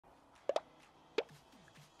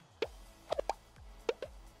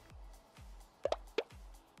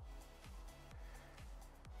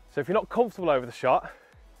So if you're not comfortable over the shot,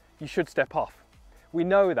 you should step off. We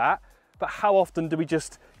know that, but how often do we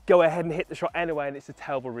just go ahead and hit the shot anyway and it's a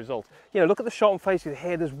terrible result? You know, look at the shot I'm facing with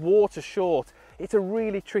here, there's water short. It's a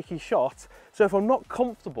really tricky shot. So if I'm not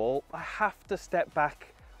comfortable, I have to step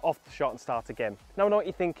back off the shot and start again. Now I know what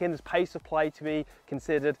you're thinking, there's pace of play to be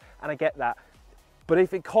considered, and I get that. But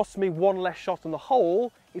if it costs me one less shot on the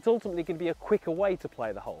hole, it's ultimately going to be a quicker way to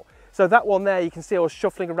play the hole. So that one there, you can see I was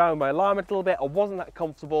shuffling around with my alignment a little bit, I wasn't that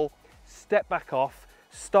comfortable. Step back off,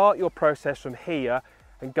 start your process from here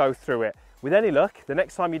and go through it. With any luck, the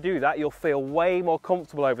next time you do that, you'll feel way more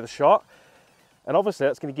comfortable over the shot. And obviously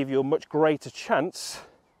that's going to give you a much greater chance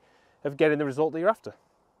of getting the result that you're after.